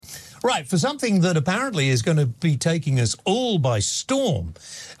Right, for something that apparently is going to be taking us all by storm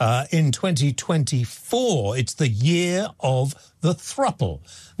in 2024. It's the year of the Throuple.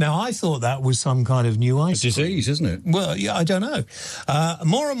 Now, I thought that was some kind of new ice cream. Disease, isn't it? Well, yeah, I don't know.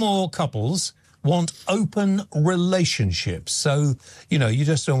 More and more couples want open relationships. So, you know, you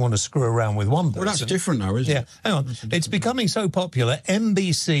just don't want to screw around with one person. Well, that's different now, isn't it? Yeah, hang on. It's becoming so popular.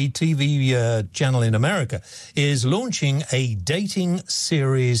 NBC TV channel in America is launching a dating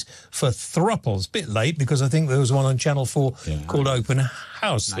series for Throuples. Bit late because I think there was one on Channel 4 called Open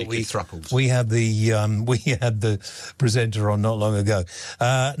House. Naked Throuples. We had the presenter on not long ago.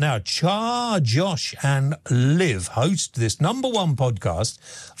 Now, Josh and Liv host this #1 podcast,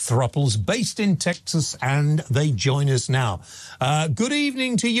 Throuples, based in Texas, and they join us now. Good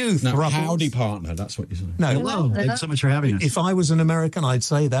evening to you, Throuples. Howdy, partner. That's what you say. No, hello. Thanks so much for having us. If I was an American, I'd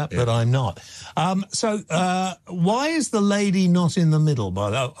say that, but I'm not. So why is the lady not in the middle?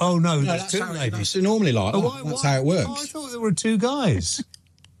 Oh, no, there's two ladies. That's normally like that. That's how it works. Oh, I thought there were two guys.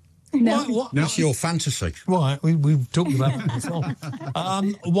 No. That's your fantasy. Right, we've talked about that before.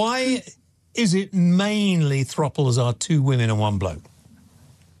 Why is it mainly Throuples are two women and one bloke?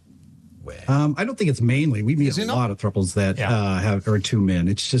 I don't think it's mainly. We meet a lot of Throuples that are two men.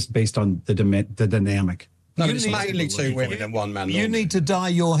 It's just based on the dynamic. No, it's mainly two women and one man. You need to dye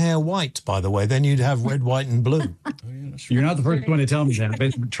your hair white, by the way. Then you'd have red, white, and blue. You're not the first one to tell me that,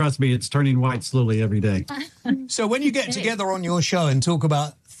 but trust me, it's turning white slowly every day. So when you get together on your show and talk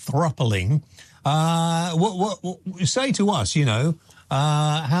about throupling, what say to us, you know,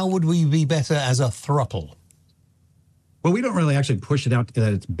 how would we be better as a throuple? Well, we don't really actually push it out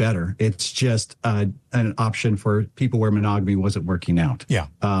that it's better. It's just an option for people where monogamy wasn't working out. Yeah.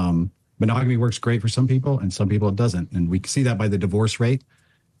 Monogamy works great for some people, and some people it doesn't. And we see that by the divorce rate.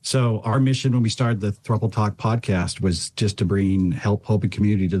 So our mission when we started the Throuple Talk podcast was just to bring hope, and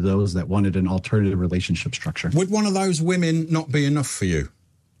community to those that wanted an alternative relationship structure. Would one of those women not be enough for you?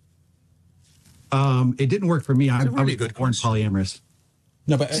 It didn't work for me. I was born polyamorous.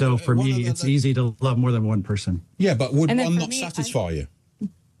 No, but so for me, it's easy to love more than one person. Yeah, but would one not satisfy you?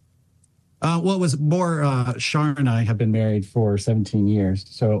 Well, it was more, Sharon and I have been married for 17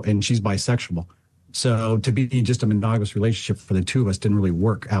 years, and she's bisexual. So to be in just a monogamous relationship for the two of us didn't really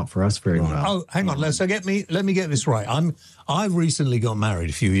work out for us very well. Oh, hang on. Let me get this right. I recently got married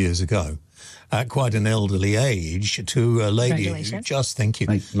a few years ago at quite an elderly age to a lady who just,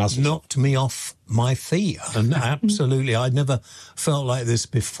 knocked me off my feet. And absolutely, I'd never felt like this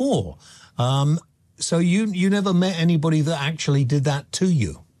before. So you never met anybody that actually did that to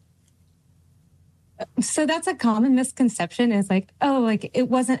you? So that's a common misconception is like, it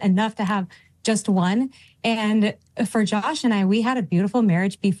wasn't enough to have just one. And for Josh and I, we had a beautiful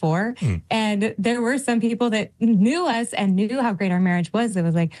marriage before. And there were some people that knew us and knew how great our marriage was. It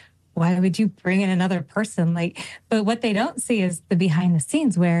was like, why would you bring in another person? But what they don't see is the behind the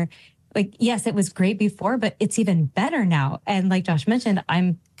scenes where, yes, it was great before, but it's even better now. And like Josh mentioned,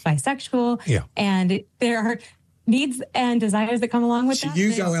 I'm bisexual. Yeah. And there are needs and desires that come along with that.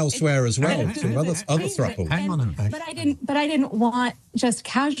 You go elsewhere as well to other throuples. But I didn't want just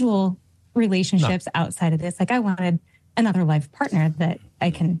casual relationships outside of this. I wanted another life partner that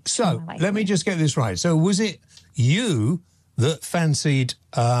I can. So let me just get this right. So was it you that fancied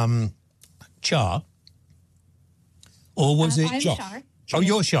Char, or was it Josh? Char. Oh,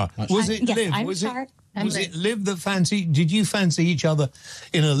 you're Char. Was it yes, Liv? I'm Was Char. it Liv that fancied? Did you fancy each other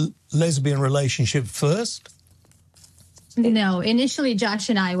in a lesbian relationship first? No, initially Josh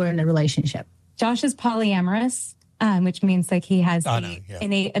and I were in a relationship. Josh is polyamorous, which means he has the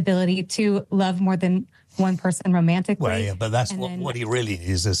innate ability to love more than one person romantically. Well, yeah, but that's what he really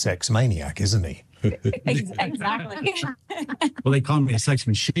is, a sex maniac, isn't he? Exactly. Well, they call me a sex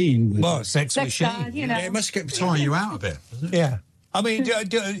machine. Well, sex machine. God, It must tire you out a bit, doesn't it? Yeah. I mean,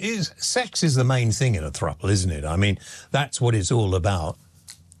 sex is the main thing in a throuple, isn't it? I mean, that's what it's all about.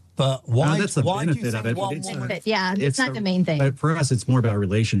 But why? That's the benefit of it. It's not the main thing. But for us, it's more about a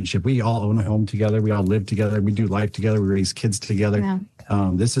relationship. We all own a home together. We all live together. We do life together. We raise kids together.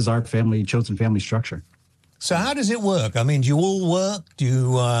 Yeah. This is our chosen family structure. So how does it work? I mean, do you all work? Do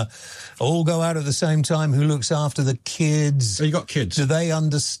you all go out at the same time? Who looks after the kids? So you got kids. Do they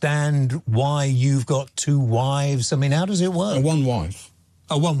understand why you've got two wives? I mean, how does it work? One wife.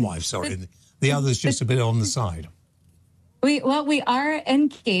 Oh, one wife, sorry. The other's just a bit on the side. We are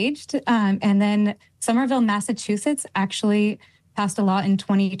engaged, and then Somerville, Massachusetts actually passed a law in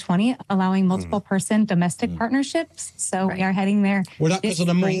 2020 allowing multiple person domestic partnerships. So we are heading there. Well, that was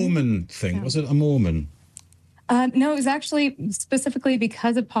a Mormon thing. Yeah. Was it a Mormon? No, it was actually specifically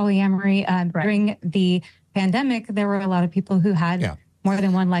because of polyamory. During the pandemic, there were a lot of people who had more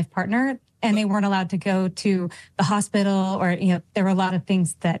than one life partner, and they weren't allowed to go to the hospital, or there were a lot of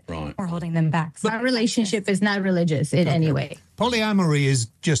things that were holding them back. So our relationship is not religious in any way. Polyamory is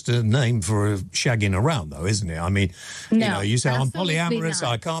just a name for shagging around, though, isn't it? I mean, you say, I'm polyamorous,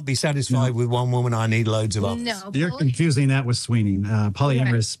 I can't be satisfied with one woman, I need loads of others. No, you're confusing that with swinging.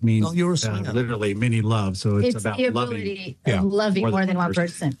 Polyamorous means you're a swinger. Literally many love, so it's about the loving. ability of loving more than one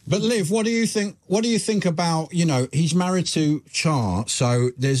person. But Liv, what do you think? What do you think about, he's married to Char, so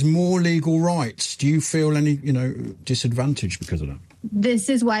there's more legal rights. Do you feel any, disadvantage because of that? This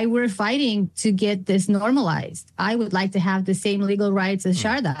is why we're fighting to get this normalized. I would like to have the same legal rights as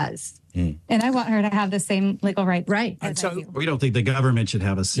Char does. And I want her to have the same legal rights. Right. As so I do. We don't think the government should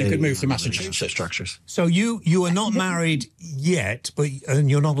have a say. You could move to Massachusetts. Structures. So you are not married yet,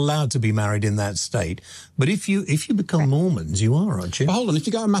 and you're not allowed to be married in that state. But if you become Mormons, you are, aren't you? But hold on, if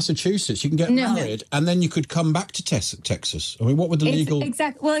you go to Massachusetts, you can get married, and then you could come back to Texas. I mean, what would the legal?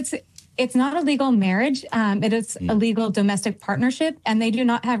 Exactly. Well, it's not a legal marriage. It is a legal domestic partnership, and they do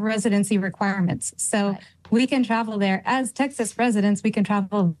not have residency requirements. So we can travel there as Texas residents. We can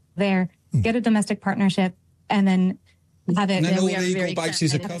travel there, get a domestic partnership, and then have it. And then all legal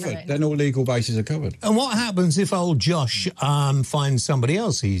bases are covered. Then all legal bases are covered. And what happens if old Josh finds somebody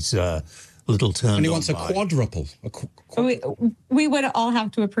else he's a little turned on And he wants a by? quadruple. We would all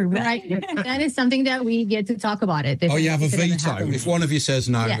have to approve that. Right. That is something that we get to talk about it. You have a veto. If one of you says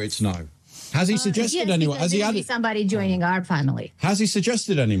no, it's no. Has he suggested anyone? Has he added somebody joining our family? Has he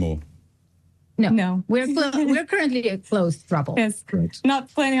suggested any more? No. We're currently a closed throuple. Yes.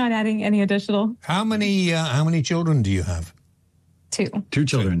 Not planning on adding any additional. How many children do you have? 2. 2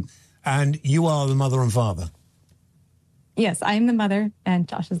 children. And you are the mother and father? Yes, I am the mother, and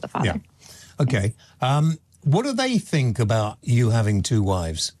Josh is the father. Yeah. Okay. What do they think about you having 2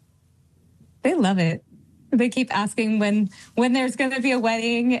 wives? They love it. They keep asking when there's going to be a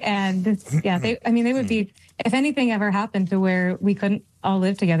wedding, and they would be, if anything ever happened to where we couldn't all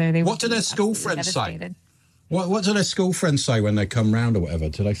live together, they would. What do their school friends say? What do their school friends say when they come round or whatever?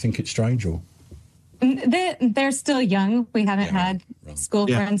 Do they think it's strange or? They're still young. We haven't had school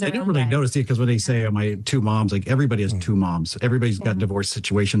friends. They don't really notice it because when they say my 2 moms, like everybody has 2 moms. Everybody's got divorce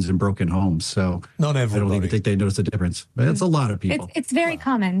situations and broken homes. So not everybody. I don't even think they notice the difference. But it's a lot of people. It's very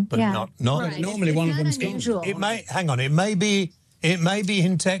common. But not normally one of them's unusual. It may be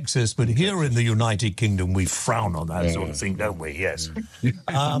in Texas, but here in the United Kingdom, we frown on that sort of thing, don't we? Yes.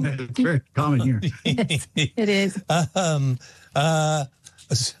 It's very common here. It is.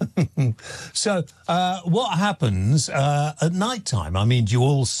 So what happens at night time? I mean, do you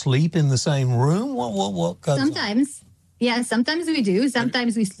all sleep in the same room? What goes Sometimes. Yeah, sometimes we do.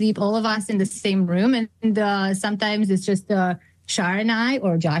 Sometimes we sleep all of us in the same room. And sometimes it's just Char and I,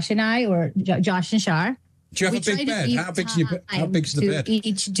 or Josh and I, or Josh and Char. Do you have a big bed? How big's the bed?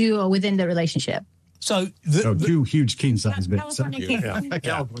 Each duo within the relationship. So 2 huge king size beds.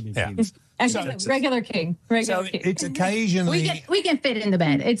 California king. Actually, regular king. So it's occasionally we can fit in the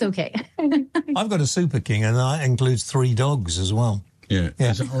bed. It's okay. I've got a super king, and that includes 3 dogs as well. Yeah.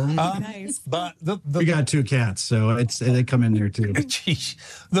 Yeah. Nice. But we got 2 cats, so they come in there too. Geez.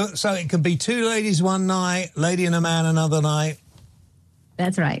 So it can be 2 ladies one night, lady and a man another night.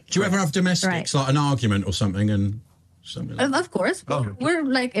 That's right. Do you ever have domestics, like an argument or something, and something? Like of course. We're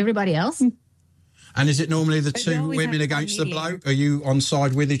like everybody else. And is it normally the 2 women against the bloke? Are you on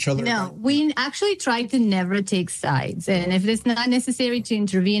side with each other? No, we actually try to never take sides. And if it's not necessary to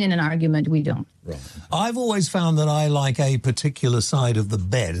intervene in an argument, we don't. Right. I've always found that I like a particular side of the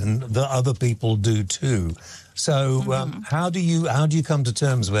bed, and that other people do too. So how do you come to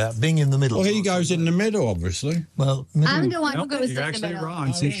terms with that, being in the middle? Well, he goes in the middle, obviously. Well, I'm the one who goes in You're the actually middle.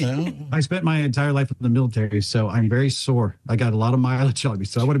 wrong. See, I spent my entire life in the military, so I'm very sore. I got a lot of mileage on me,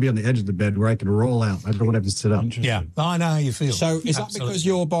 so I want to be on the edge of the bed where I can roll out. I don't want to have to sit up. Yeah, I know how you feel. So is that because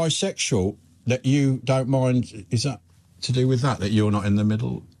you're bisexual that you don't mind? Is that to do with that you're not in the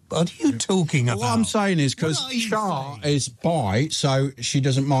middle? What are you talking about? What I'm saying is because Char is bi, so she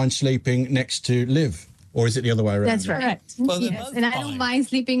doesn't mind sleeping next to Liv. Or is it the other way around? That's right. Correct. Well, Yes. And I don't mind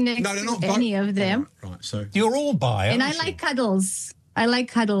sleeping next to any of them. Right, so You're all bi, And aren't I you? like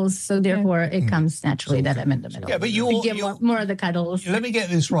cuddles. So therefore it comes naturally that I'm in the middle. Yeah, but We get more of the cuddles. Let me get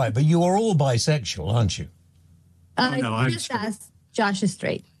this right, but you are all bisexual, aren't you? no, I'm Just as Josh is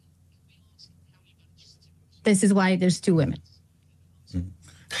straight. This is why there's 2 women.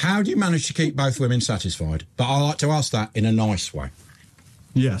 how do you manage to keep both women satisfied? But I like to ask that in a nice way.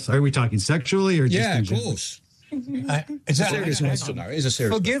 Yes. Are we talking sexually or just Yeah, in of general? course. Is that Serious question, though. It is a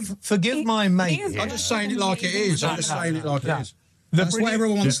serious question. Forgive my mate. I'm just saying it like it is. I'm just saying it like it is. The That's what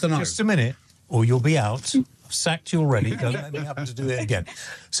everyone wants to know. Just a minute, or you'll be out sacked you already. Don't let me happen to do it again.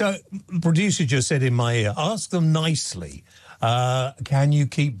 So, producer just said in my ear, ask them nicely. Can you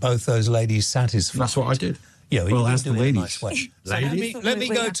keep both those ladies satisfied? That's what I did. Yeah, well, ask the ladies. Nice way. So let me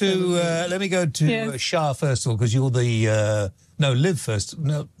go to Shah first of all, because you're the Liv first.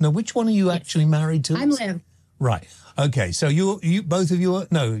 No, which one are you actually married to? I'm Liv. Right. Okay. So you both of you are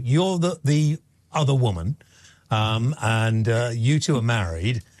you're the other woman, and you two are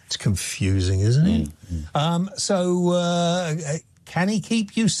married. It's confusing, isn't it? So can he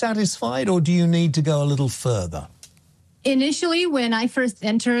keep you satisfied, or do you need to go a little further? Initially, when I first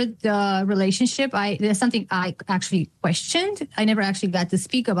entered the relationship, there's something I actually questioned. I never actually got to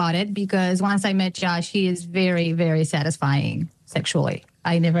speak about it because once I met Josh, he is very, very satisfying sexually.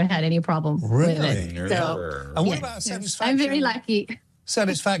 I never had any problem with it. So, and what about satisfaction? I'm very lucky.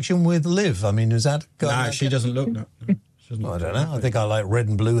 Satisfaction with Liv? I mean, is that... No, she doesn't look... No. I don't know. I think I like red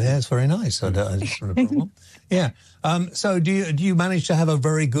and blue hair. It's very nice. I don't have a problem. Yeah. So do you manage to have a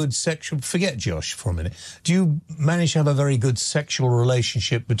very good sexual... Forget Josh for a minute. Do you manage to have a very good sexual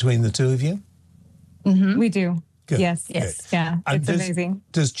relationship between the two of you? Mm-hmm. We do. Good. Yes. Good. Yes. Yeah. It's amazing.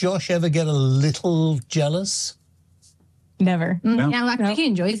 Does Josh ever get a little jealous? Never. No. Yeah, actually, he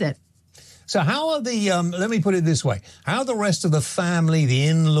enjoys it. So how are the, let me put it this way, how are the rest of the family, the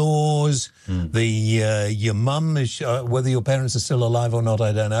in-laws, your mum, whether your parents are still alive or not,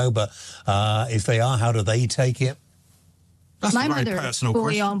 I don't know, but if they are, how do they take it? That's My mother is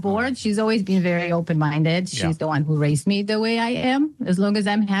fully on board. She's always been very open-minded. She's the one who raised me the way I am. As long as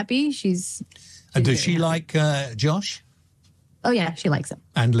I'm happy, she's and does she like Josh? Oh, yeah, she likes him.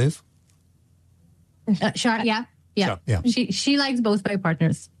 And Liv? Sure, yeah. She likes both my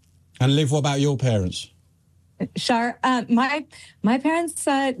partners. And Liv, what about your parents? Shar, my parents,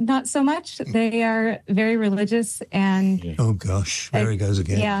 not so much. They are very religious and... Oh, gosh. There he goes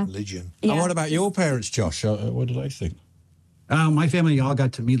again. Yeah. Religion. Yeah. And what about your parents, Josh? What do they think? My family all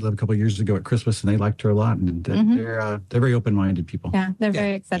got to meet Liv a couple of years ago at Christmas, and they liked her a lot. And they're very open-minded people. Yeah, they're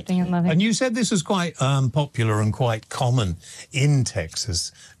very accepting and loving. And you said this is quite popular and quite common in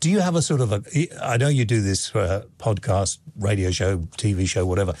Texas. Do you have a sort of I know you do this podcast, radio show, TV show,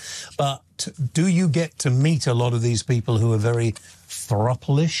 whatever, but do you get to meet a lot of these people who are very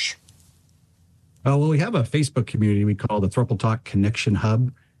throuple-ish? Well, we have a Facebook community we call the Throuple Talk Connection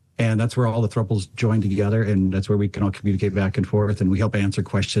Hub. And that's where all the throuples join together, and that's where we can all communicate back and forth, and we help answer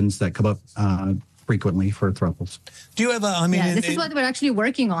questions that come up frequently for throuples. Do you ever, this is what we're actually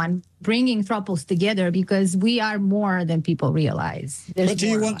working on, bringing throuples together, because we are more than people realize. But do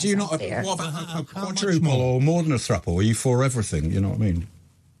you not, what about a quadruple or more than a throuple? Are you for everything? You know what I mean?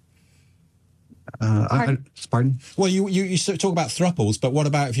 Pardon? Well, you talk about throuples, but what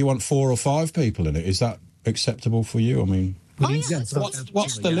about if you want 4 or 5 people in it? Is that acceptable for you? I mean... What's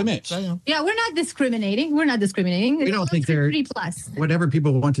the limit? Yeah, we're not discriminating. We don't think they're 3+. Whatever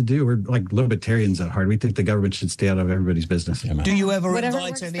people want to do, we're like libertarians at heart. We think the government should stay out of everybody's business. Yeah, do you ever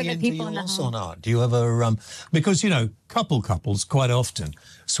invite any into yours or not? Do you ever because couples quite often,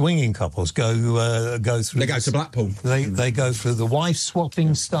 swinging couples go through. They go to Blackpool. They go through the wife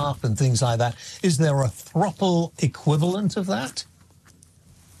swapping stuff and things like that. Is there a throuple equivalent of that?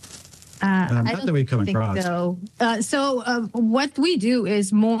 Not that we come across. So what we do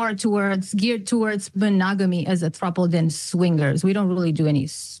is more geared towards monogamy as a throuple than swingers. We don't really do any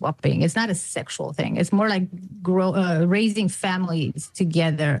swapping. It's not a sexual thing. It's more like raising families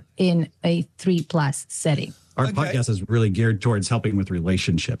together in a 3+ setting. Our podcast is really geared towards helping with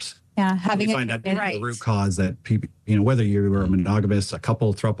relationships. Yeah, having find out the root cause that people, whether you are a monogamous, a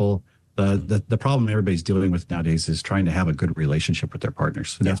couple, throuple. The problem everybody's dealing with nowadays is trying to have a good relationship with their partners.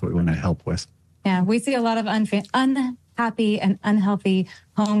 So that's what we want to help with. Yeah, we see a lot of unhappy and unhealthy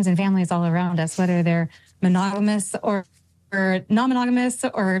homes and families all around us, whether they're monogamous or non-monogamous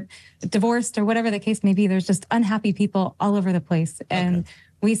or divorced or whatever the case may be. There's just unhappy people all over the place. And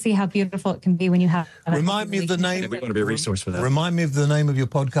we see how beautiful it can be when you have... Remind me of the name. We want to be a resource for that. Remind me of the name of your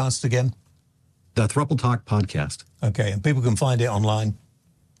podcast again. The Throuple Talk Podcast. Okay, and people can find it online.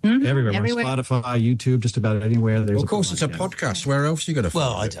 Mm-hmm. Everywhere. Spotify, YouTube, just about anywhere. Of course, it's a podcast. Where else are you going to find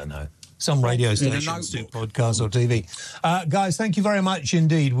it? Well, I don't know. Some radio stations do podcasts or TV. Guys, thank you very much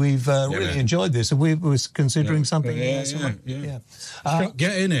indeed. We've really enjoyed this. We were considering something. Yeah.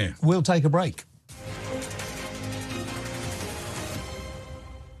 Get in here. We'll take a break.